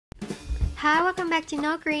Hi, welcome back to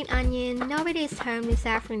No Green Onion. Nobody's home this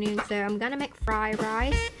afternoon, so I'm gonna make fried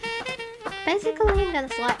rice. Basically, I'm gonna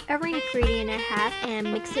select every ingredient I have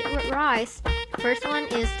and mix it with rice. First one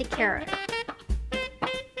is the carrot.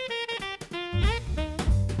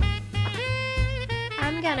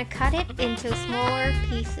 I'm gonna cut it into smaller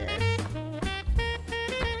pieces.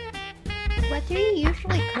 What do you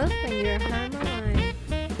usually cook when you're home alone?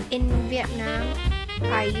 In Vietnam,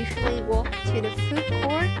 I usually walk to the food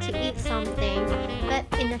court to eat something, but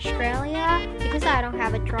in Australia, because I don't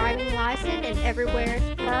have a driving license and everywhere is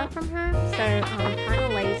far from home, so I'm kinda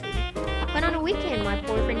lazy. But on a weekend, my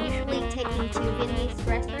boyfriend usually takes me to Vietnamese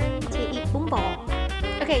restaurant to eat bún bò.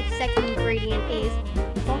 Okay, second ingredient is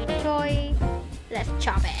bok choy. Let's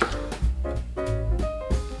chop it.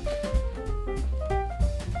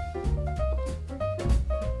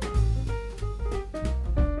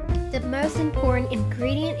 The most important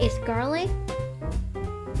ingredient is garlic.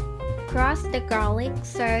 Crust the garlic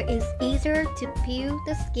so it's easier to peel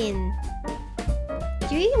the skin.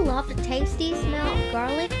 Do you love the tasty smell of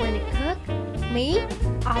garlic when it cooks? Me?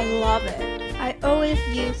 I love it. I always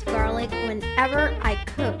use garlic whenever I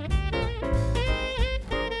cook.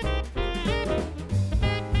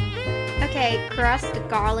 Okay, crust the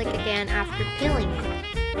garlic again after peeling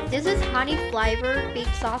it. This is honey flavored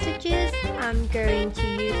beef sausages. I'm going to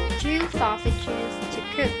use 2 sausages to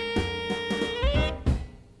cook.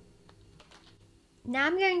 Now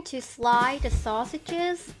I'm going to slide the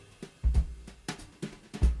sausages.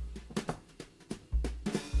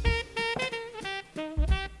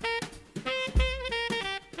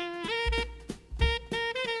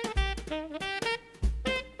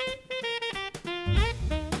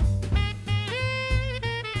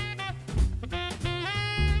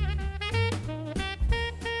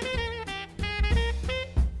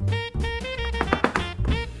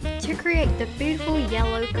 To create the beautiful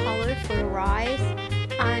yellow color for the rice,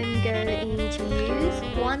 I'm going to use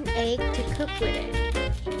 1 egg to cook with it.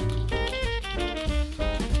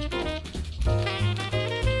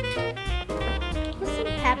 Put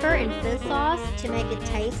some pepper and fish sauce to make it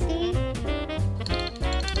tasty.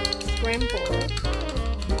 Scramble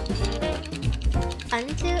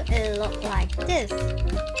until it looks like this.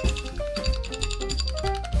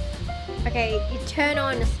 Okay, you turn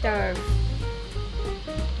on the stove.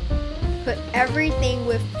 Put everything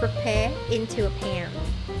we've prepared into a pan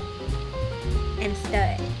and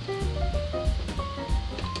stir it.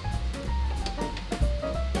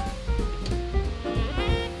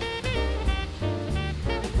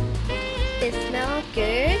 It smells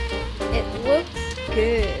good. It looks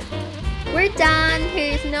good. We're done.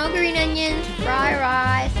 Here's no green onions, fried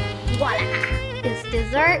rice. Voila! It's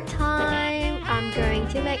dessert time. I'm going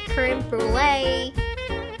to make creme brulee.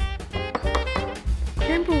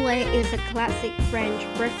 Creme brulee is a classic French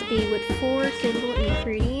recipe with 4 simple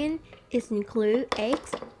ingredients. It includes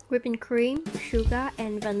eggs, whipping cream, sugar,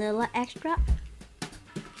 and vanilla extract.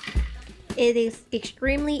 It is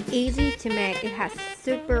extremely easy to make. It has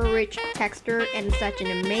super rich texture and such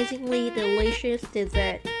an amazingly delicious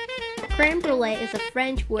dessert. Creme brulee is a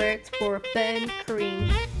French word for burnt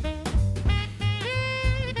cream.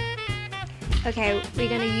 Okay, we're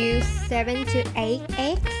gonna use 7 to 8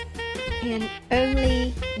 eggs. And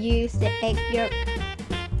only use the egg yolk.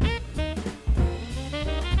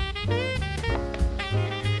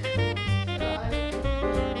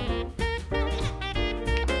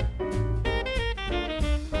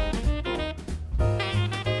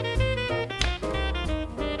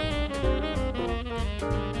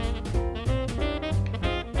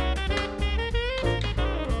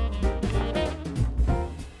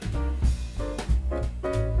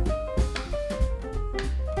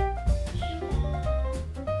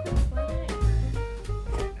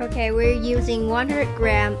 Okay, we're using 100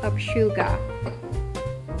 grams of sugar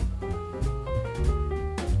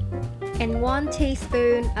and 1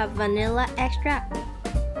 teaspoon of vanilla extract.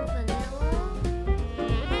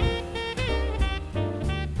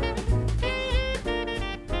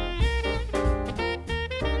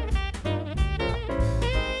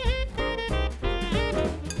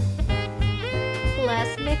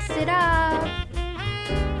 Let's mix it up.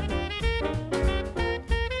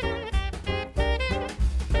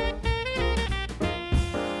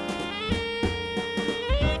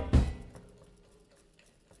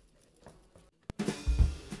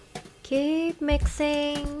 Keep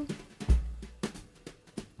mixing.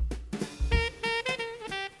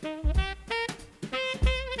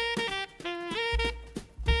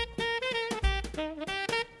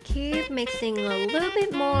 Keep mixing a little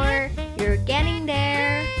bit more. You're getting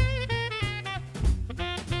there.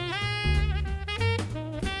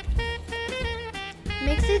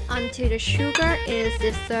 Mix it onto the sugar is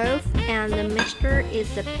dissolved and the mixture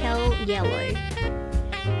is the pale yellow.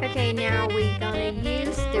 Okay, now we're gonna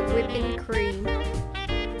use the whipping cream.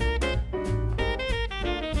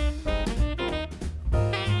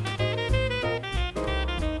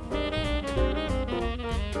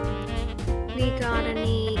 We're gonna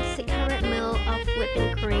need 600 ml of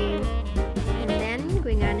whipping cream, and then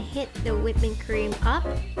we're gonna heat the whipping cream up.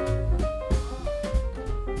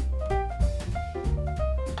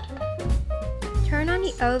 Turn on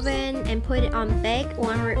the oven and put it on bake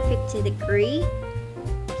 150 degrees.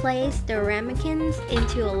 Place the ramekins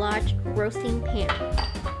into a large roasting pan.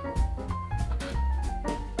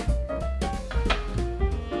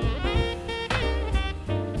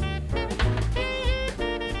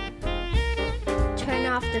 Turn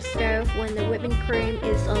off the stove when the whipping cream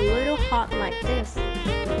is a little hot like this.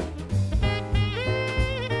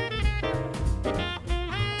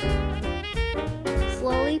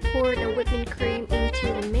 Slowly pour the whipping cream into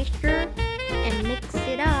the mixture and mix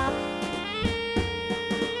it up.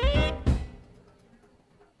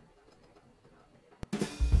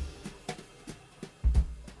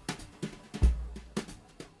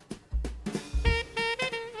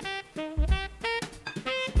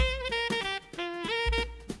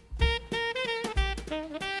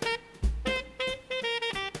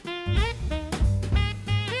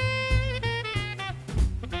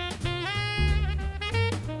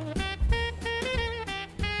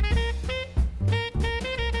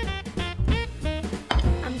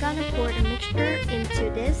 I'm gonna pour the mixture into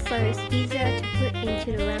this so it's easier to put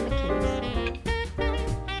into the ramekins.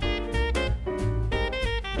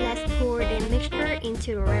 Let's pour the mixture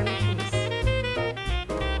into the ramekins.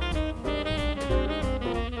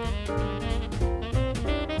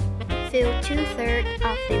 Fill 2/3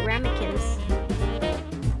 of the ramekins.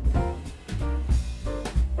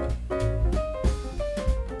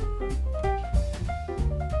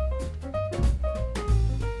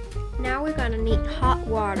 Now we're gonna need hot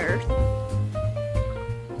water.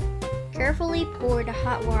 Carefully pour the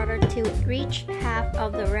hot water till it reaches half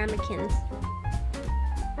of the ramekins.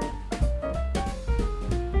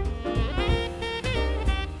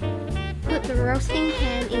 Put the roasting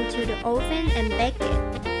pan into the oven and bake it.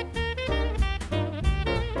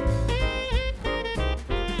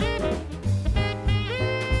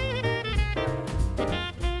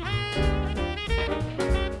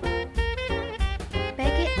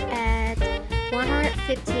 Bake it at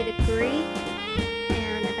 150 degrees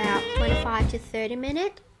and about 25 to 30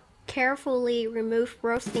 minutes. Carefully remove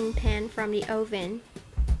roasting pan from the oven.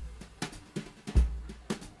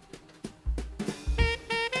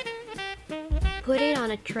 Put it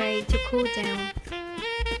on a tray to cool down.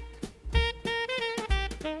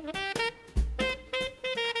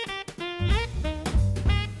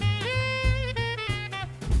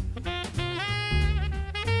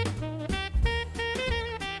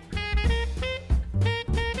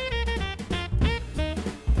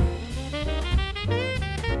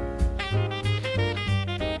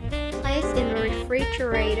 Place in the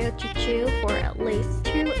refrigerator to chill for at least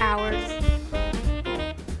 2 hours.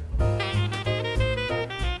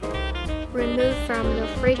 Remove from the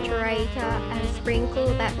refrigerator and sprinkle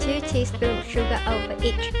about 2 teaspoons of sugar over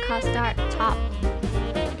each custard top.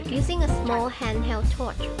 Using a small handheld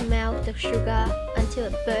torch, melt the sugar until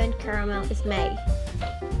a burnt caramel is made.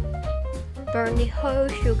 Burn the whole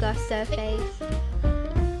sugar surface.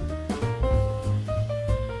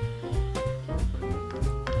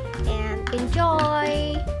 And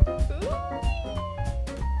enjoy!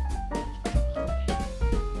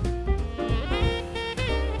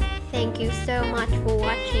 Thank you so much for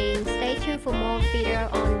watching. Stay tuned for more video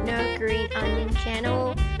on No Green Onion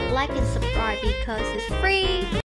channel. Like and subscribe because it's free.